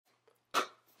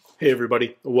Hey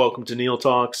everybody, welcome to Neil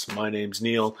Talks. My name's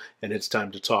Neil, and it's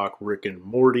time to talk Rick and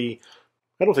Morty.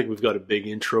 I don't think we've got a big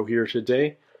intro here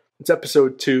today. It's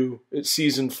episode 2, it's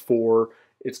season 4.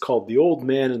 It's called The Old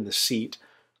Man in the Seat.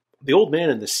 The Old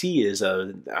Man in the Sea is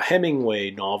a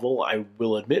Hemingway novel. I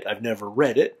will admit I've never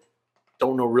read it.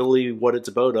 Don't know really what it's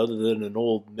about other than an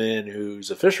old man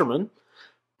who's a fisherman.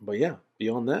 But yeah,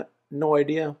 beyond that, no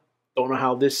idea. Don't know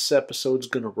how this episode's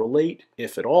going to relate,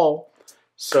 if at all.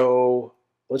 So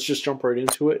let's just jump right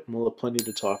into it, and we'll have plenty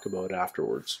to talk about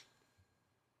afterwards.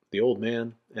 The Old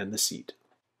Man and the Seat.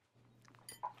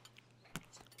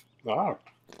 Ah,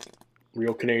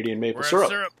 real Canadian maple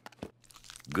syrup.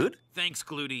 Good. Thanks,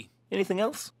 Gluty. Anything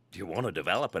else? Do you want to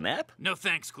develop an app? No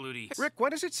thanks, Gluty. Rick, why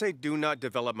does it say do not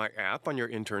develop my app on your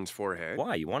intern's forehead?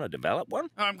 Why? You want to develop one?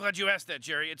 Oh, I'm glad you asked that,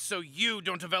 Jerry. It's so you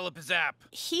don't develop his app.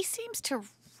 He seems to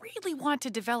really want to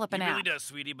develop an He app. really does,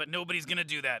 sweetie, but nobody's gonna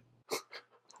do that.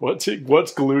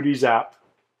 What's Gluty's app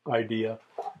idea?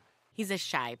 He's a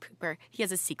shy pooper. He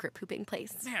has a secret pooping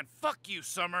place. Man, fuck you,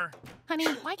 Summer. Honey,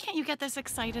 why can't you get this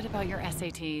excited about your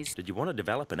SATs? Did you want to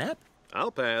develop an app? I'll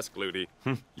pass, Gluty.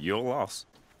 Your loss.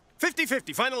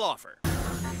 50-50, final offer.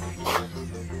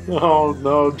 Oh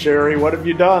no, Jerry, what have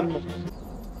you done?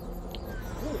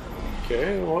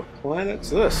 Okay, what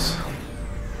planet's this?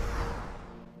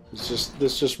 Is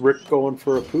this just Rick going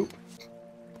for a poop?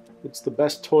 It's the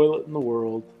best toilet in the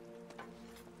world.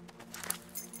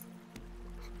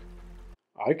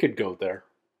 I could go there.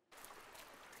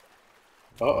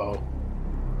 Uh-oh.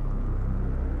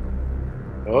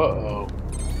 Uh-oh.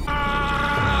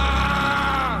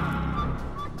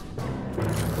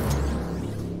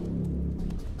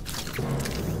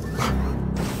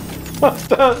 What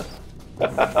the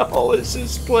hell is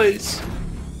this place?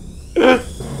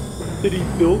 Did he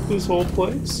build this whole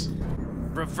place?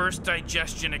 Reverse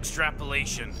digestion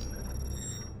extrapolation.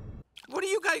 What are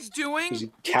you guys doing? Does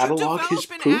he catalog his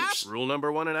poops? Rule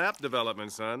number 1 in app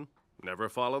development, son. Never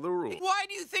follow the rule. Why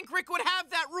do you think Rick would have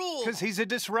that rule? Because he's a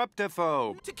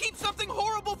disruptophobe. To keep something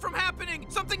horrible from happening.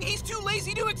 Something he's too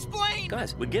lazy to explain.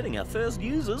 Guys, we're getting our first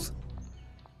users.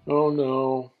 Oh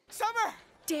no. Summer!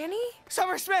 Danny?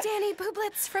 Summer Smith! Danny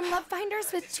Booblets from Love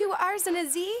Finders with 2 R's and a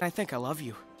Z? I think I love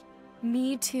you.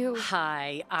 Me too.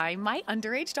 Hi, I'm my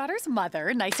underage daughter's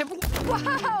mother. Nice to...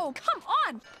 Whoa! Come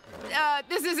on!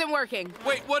 This isn't working.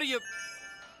 Wait, what are you...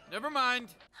 Never mind.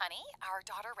 Honey, our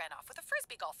daughter ran off with a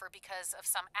frisbee golfer because of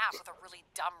some app with a really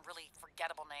dumb, really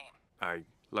forgettable name. I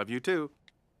love you too.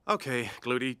 Okay,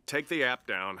 Gluty, take the app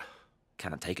down.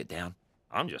 Can't take it down.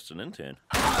 I'm just an intern.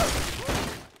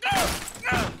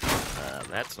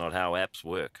 That's not how apps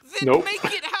work. Then Nope. make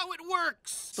it how it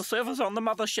works. The server's on the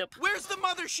mothership. Where's the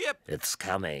mothership? It's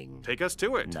coming. Take us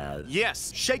to it. No.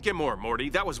 Yes, shake him more, Morty.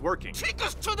 That was working. Take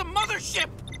us to the mothership.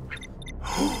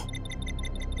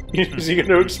 Is he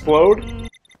gonna explode?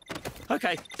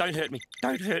 Okay, don't hurt me.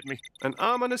 Don't hurt me. An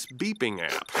ominous beeping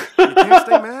app. You can't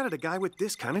stay mad at a guy with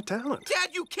this kind of talent.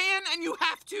 Dad, you can and you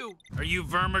have to. Are you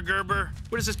Vermigerber?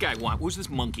 What does this guy want? Who's this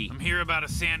monkey? I'm here about a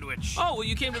sandwich. Oh, well,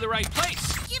 you came to the right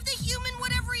place. Give the human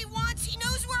whatever he wants. He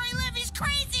knows where I live. He's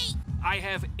crazy. I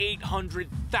have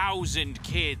 800,000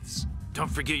 kids. Don't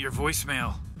forget your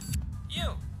voicemail.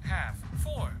 You have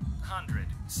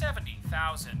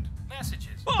 470,000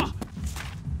 messages. Oh!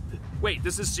 Wait,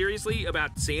 this is seriously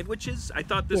about sandwiches? I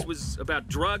thought this was about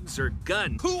drugs or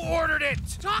guns. Who ordered it?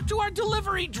 Talk to our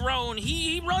delivery drone.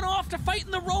 He run off to fight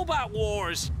in the robot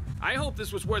wars. I hope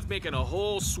this was worth making a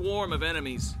whole swarm of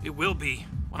enemies. It will be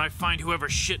when I find whoever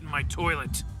shit in my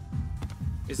toilet.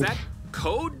 Is that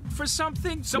code for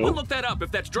something? Someone Nope. look that up. If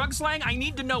that's drug slang, I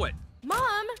need to know it.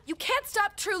 Mom, you can't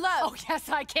stop true love. Oh, yes,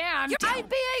 I can. I'm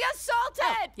being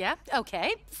assaulted. Yeah,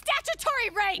 okay.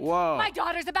 Statutory rape! Whoa. My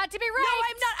daughter's about to be raped! No,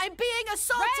 I'm not. I'm being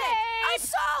assaulted. Rape!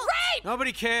 Assault. Rape!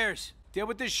 Nobody cares. Deal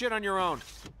with this shit on your own.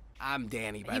 I'm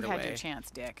Danny, by You've the had way. your chance,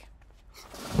 Dick.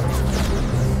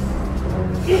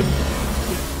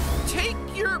 Take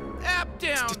your app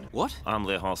down. What? I'm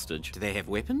their hostage. Do they have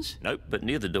weapons? Nope, but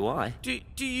neither do I. Do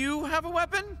you have a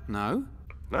weapon? No.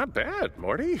 Not bad,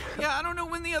 Morty. Yeah, I don't know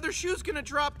when the other shoe's gonna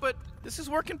drop, but this is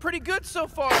working pretty good so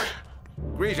far.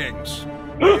 Greetings.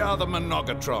 We are the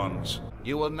Monogatrons.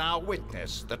 You will now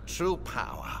witness the true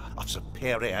power of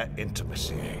superior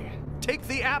intimacy. Take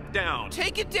the app down.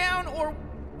 Take it down or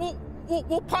we'll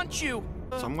punch you.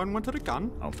 Someone wanted a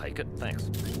gun? I'll take it, thanks.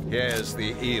 Here's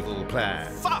the evil plan.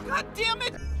 Fuck, god damn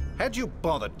it! Had you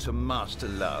bothered to master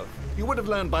love, you would have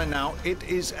learned by now it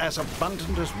is as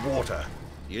abundant as water.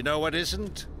 You know what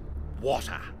isn't?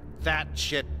 Water. That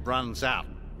shit runs out.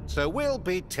 So we'll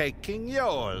be taking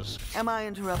yours. Am I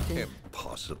interrupting?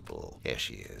 Impossible. Here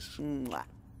she is. Mwah.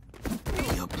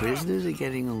 Your prisoners are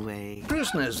getting away.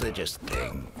 Prisoners, they're just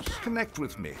things. Connect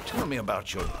with me. Tell me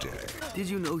about your day. Did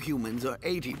you know humans are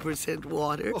 80%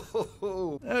 water?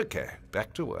 Okay,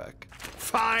 back to work.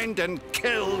 Find and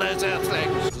kill those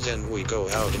earthlings. Then we go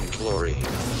out in glory.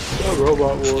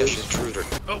 Robot Wars. Yes, intruder.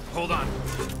 Oh, hold on.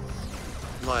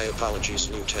 My apologies,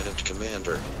 Lieutenant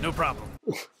Commander. No problem.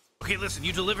 Okay, listen,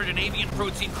 you delivered an avian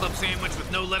protein club sandwich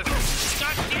with no lettuce.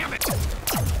 God damn it!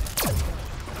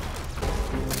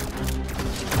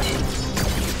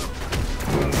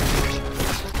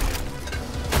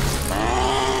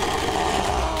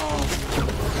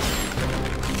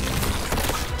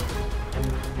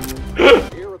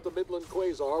 Here at the Midland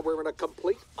Quasar, we're in a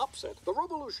complete upset. The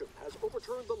revolution has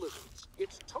overturned the lizards.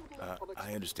 It's totally unexpected.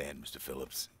 I understand, Mr.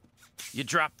 Phillips. You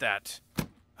dropped that.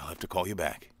 I'll have to call you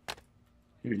back.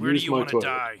 Where do you want to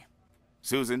die?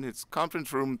 Susan, it's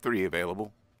conference room 3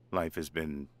 available. Life has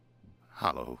been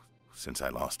hollow since I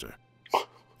lost her.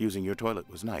 Using your toilet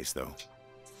was nice, though.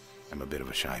 I'm a bit of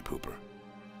a shy pooper.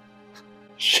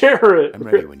 Share it. I'm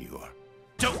ready when you are.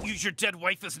 Don't use your dead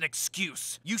wife as an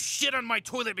excuse. You shit on my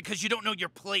toilet because you don't know your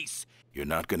place. You're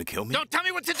not gonna kill me? Don't tell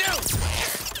me what to do!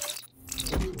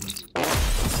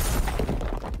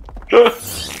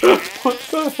 What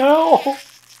the hell?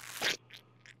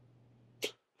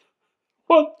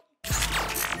 What?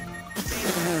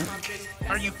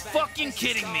 Are you fucking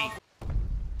kidding me?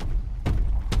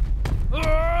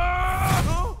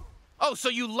 Oh, so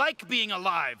you like being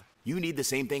alive? You need the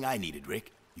same thing I needed,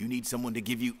 Rick. You need someone to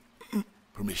give you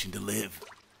permission to live.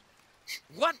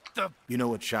 What the? You know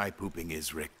what shy pooping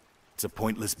is, Rick? It's a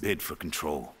pointless bid for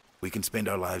control. We can spend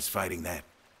our lives fighting that,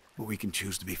 or we can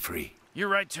choose to be free. You're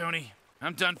right, Tony.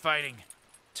 I'm done fighting.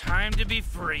 Time to be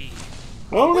free.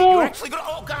 Oh Wait, no! you're actually gonna...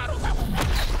 Oh, God! Oh, God.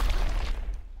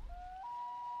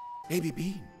 Baby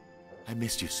Bean, I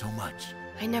missed you so much.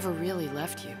 I never really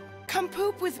left you. Come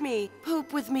poop with me.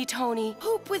 Poop with me, Tony.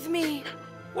 Poop with me.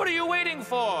 What are you waiting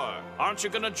for? Aren't you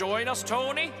gonna join us,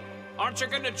 Tony? Aren't you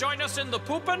gonna join us in the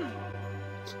poopin'?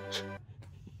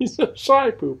 He's a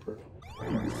shy pooper.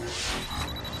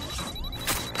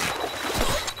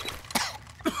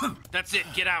 That's it,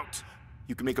 get out.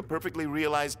 You can make a perfectly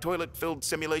realized toilet-filled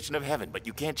simulation of heaven, but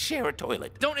you can't share a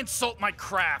toilet. Don't insult my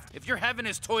craft. If your heaven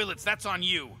is toilets, that's on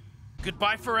you.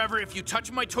 Goodbye forever. If you touch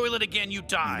my toilet again, you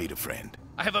die. You need a friend.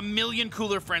 I have a million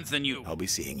cooler friends than you. I'll be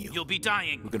seeing you. You'll be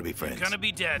dying. We're gonna be friends. You're gonna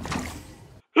be dead.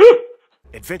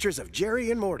 Adventures of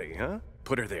Jerry and Morty, huh?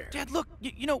 Put her there. Dad, look,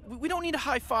 you know, we don't need a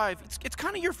high five. It's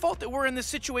kind of your fault that we're in this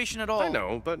situation at all. I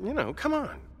know, but, you know, come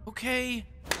on. Okay.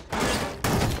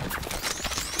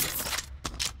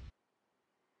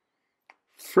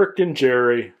 Frickin'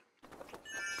 Jerry.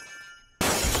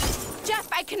 Jeff,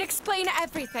 I can explain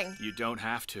everything. You don't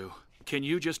have to. Can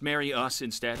you just marry us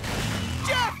instead?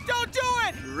 Jeff, don't do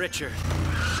it! Richard.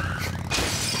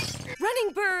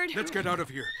 Running bird. Let's get out of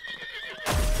here.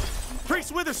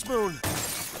 Priest Witherspoon!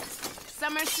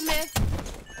 Summer Smith.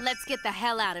 Let's get the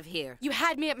hell out of here. You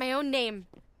had me at my own name.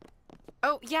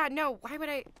 Oh, yeah, no, why would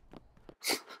I?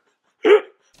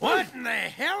 What in the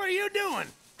hell are you doing?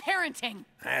 Parenting.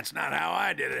 That's not how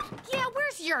I did it. Yeah,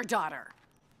 where's your daughter?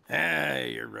 Ah,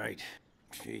 you're right.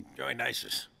 She joined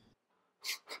ISIS.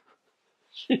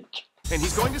 And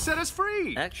he's going to set us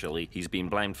free. Actually, he's been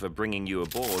blamed for bringing you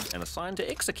aboard and assigned to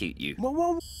execute you. Whoa,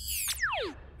 whoa.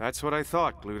 That's what I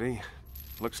thought, Gluty.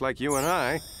 Looks like you and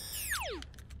I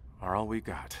are all we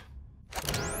got.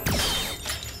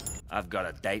 I've got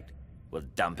a date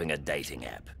with dumping a dating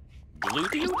app.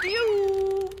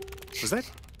 Was that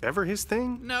ever his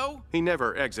thing? No. He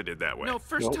never exited that way. No,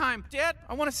 first time. Dad,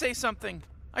 I want to say something.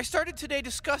 I started today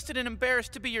disgusted and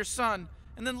embarrassed to be your son.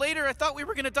 And then later I thought we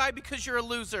were going to die because you're a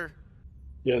loser.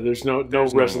 Yeah, there's no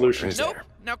resolution. Nope.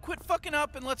 Now quit fucking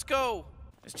up and let's go.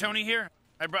 Is Tony here?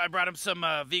 I brought him some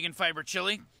vegan fiber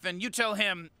chili. Then you tell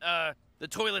him the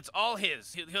toilet's all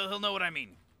his. He'll know what I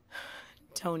mean.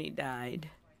 Tony died.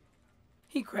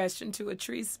 He crashed into a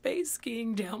tree space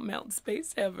skiing down Mount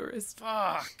Space Everest.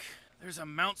 Fuck. There's a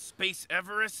Mount Space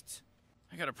Everest?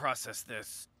 I gotta process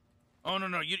this. Oh,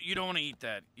 no, you don't want to eat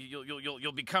that.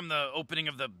 You'll become the opening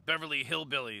of the Beverly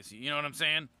Hillbillies. You know what I'm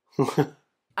saying?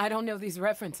 I don't know these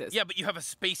references. Yeah, but you have a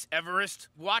Space Everest?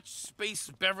 Watch Space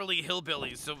Beverly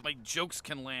Hillbillies so my jokes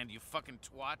can land, you fucking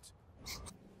twat.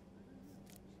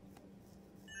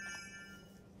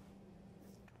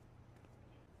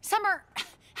 Summer,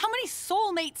 how many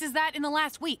soulmates is that in the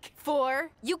last week?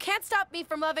 4. You can't stop me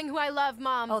from loving who I love,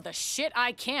 Mom. Oh, the shit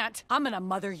I can't. I'm gonna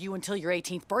mother you until your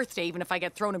 18th birthday, even if I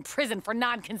get thrown in prison for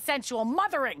non-consensual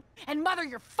mothering. And mother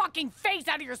your fucking face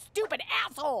out of your stupid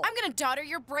asshole. I'm gonna daughter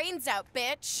your brains out,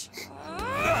 bitch.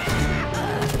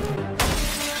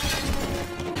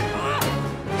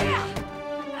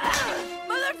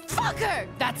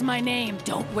 That's my name.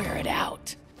 Don't wear it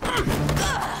out.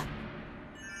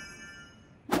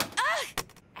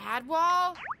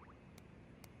 Adwall?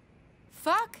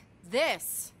 Fuck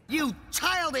this. You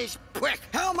childish prick!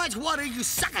 How much water are you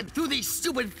sucking through these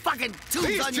stupid fucking tubes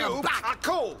These on your tubes back? are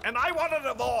cool, and I want a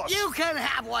divorce. You can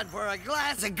have one for a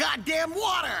glass of goddamn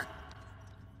water!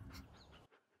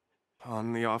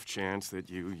 On the off chance that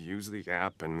you use the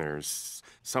app and there's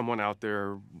someone out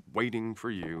there waiting for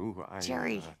you,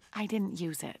 Jerry, I didn't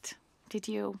use it. Did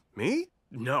you? Me?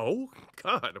 No.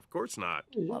 God, of course not.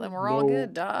 Well, then we're all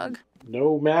good, dog.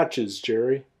 No matches,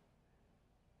 Jerry.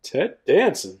 Ted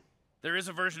Danson. There is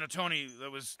a version of Tony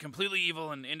that was completely evil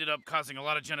and ended up causing a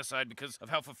lot of genocide because of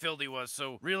how fulfilled he was.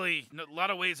 So really, a lot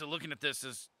of ways of looking at this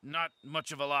is not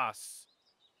much of a loss.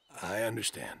 I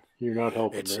understand. You're not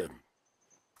helping, It's Rick.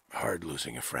 hard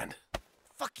losing a friend.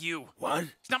 Fuck you. What?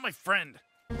 He's not my friend.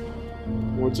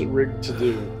 What's it rigged to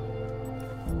do?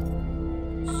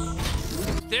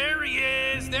 There he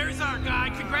is. There's our guy.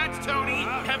 Congrats, Tony.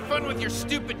 Have fun with your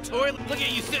stupid toy. Look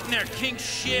at you sitting there, king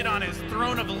shit on his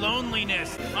throne of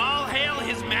loneliness. All hail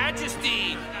his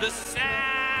majesty, the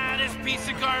saddest piece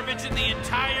of garbage in the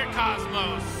entire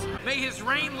cosmos. May his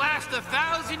reign last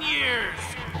 1,000 years.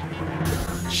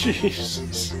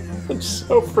 Jesus. That's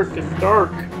so freaking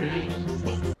dark.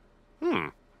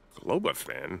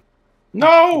 Globothan?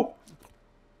 No!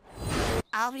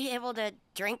 I'll be able to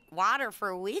drink water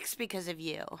for weeks because of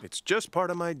you. It's just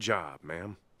part of my job,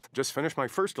 ma'am. Just finished my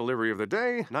first delivery of the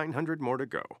day, 900 more to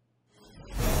go.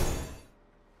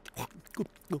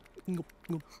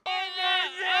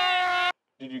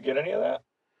 Did you get any of that?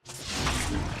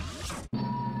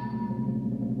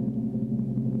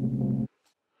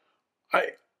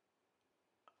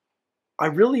 I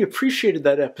really appreciated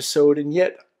that episode, and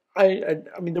yet I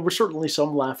mean, there were certainly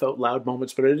some laugh out loud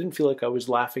moments, but I didn't feel like I was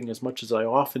laughing as much as I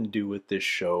often do with this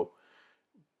show.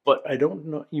 But I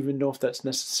don't even know if that's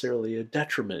necessarily a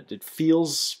detriment. It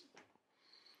feels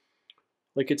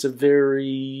like it's a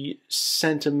very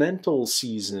sentimental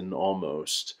season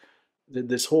almost.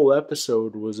 This whole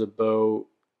episode was about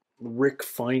Rick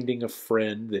finding a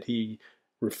friend that he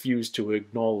refused to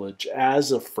acknowledge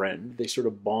as a friend. They sort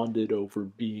of bonded over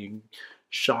being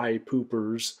shy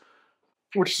poopers,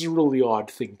 which is a really odd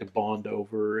thing to bond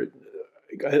over.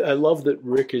 I love that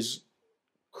Rick has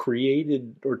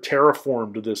created or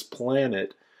terraformed this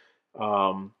planet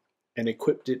and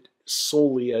equipped it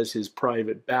solely as his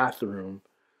private bathroom,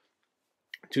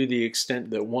 to the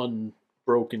extent that one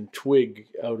broken twig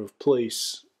out of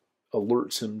place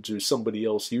alerts him to somebody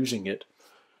else using it.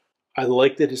 I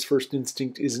like that his first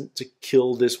instinct isn't to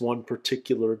kill this one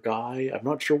particular guy. I'm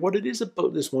not sure what it is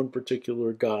about this one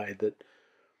particular guy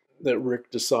that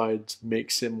Rick decides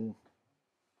makes him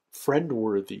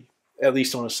friend-worthy, at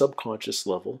least on a subconscious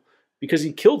level, because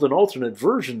he killed an alternate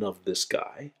version of this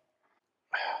guy.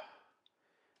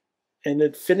 And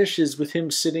it finishes with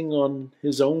him sitting on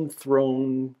his own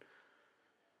throne,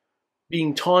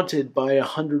 being taunted by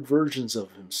 100 versions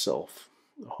of himself,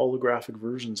 holographic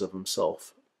versions of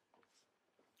himself.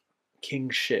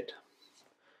 King shit.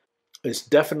 This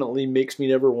definitely makes me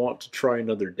never want to try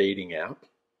another dating app,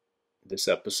 this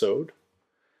episode.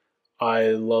 I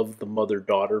love the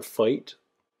mother-daughter fight.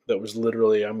 That was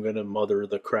literally, I'm going to mother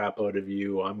the crap out of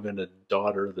you, I'm going to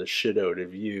daughter the shit out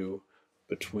of you,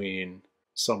 between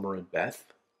Summer and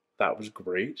Beth. That was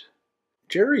great.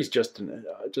 Jerry's just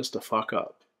a fuck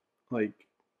up. Like,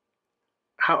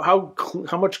 how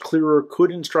much clearer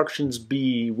could instructions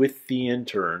be with the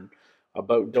intern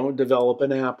about don't develop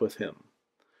an app with him?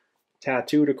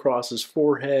 Tattooed across his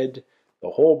forehead, the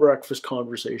whole breakfast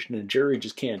conversation, and Jerry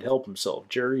just can't help himself.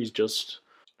 Jerry's just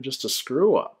a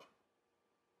screw up.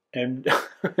 And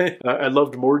I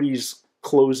loved Morty's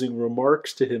closing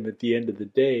remarks to him at the end of the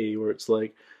day, where it's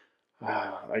like,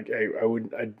 I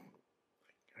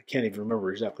can't even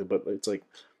remember exactly, but it's like,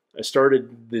 I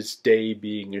started this day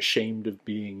being ashamed of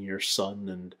being your son,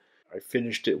 and I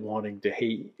finished it wanting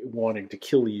to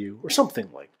kill you, or something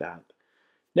like that.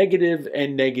 Negative,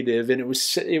 and it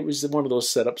was one of those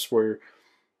setups where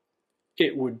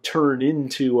it would turn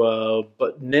into a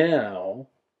but now,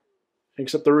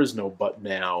 except there is no but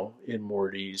now in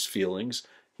Morty's feelings.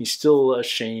 He's still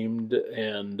ashamed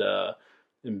and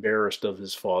embarrassed of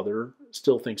his father,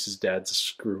 still thinks his dad's a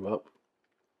screw up,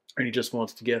 and he just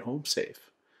wants to get home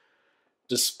safe,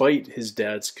 despite his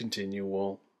dad's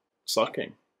continual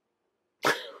sucking.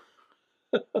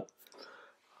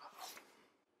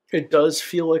 It does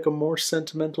feel like a more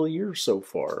sentimental year so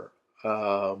far.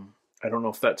 I don't know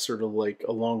if that's sort of like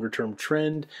a longer term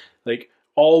trend. Like,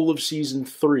 all of season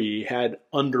 3 had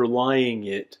underlying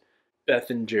it Beth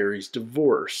and Jerry's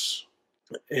divorce.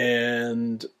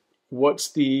 And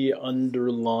what's the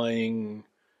underlying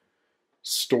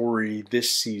story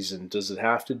this season? Does it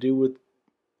have to do with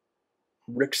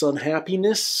Rick's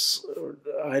unhappiness?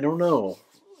 I don't know.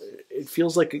 It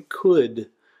feels like it could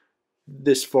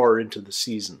this far into the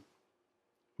season.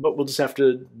 But we'll just have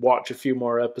to watch a few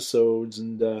more episodes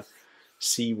and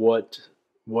see what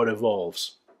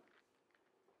evolves.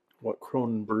 What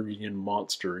Cronenbergian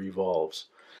monster evolves.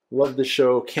 Love the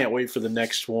show. Can't wait for the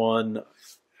next one.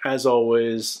 As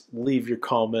always, leave your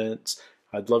comments.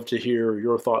 I'd love to hear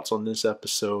your thoughts on this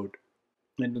episode.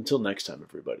 And until next time,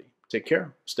 everybody, take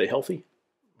care, stay healthy.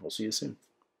 We'll see you soon.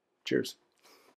 Cheers.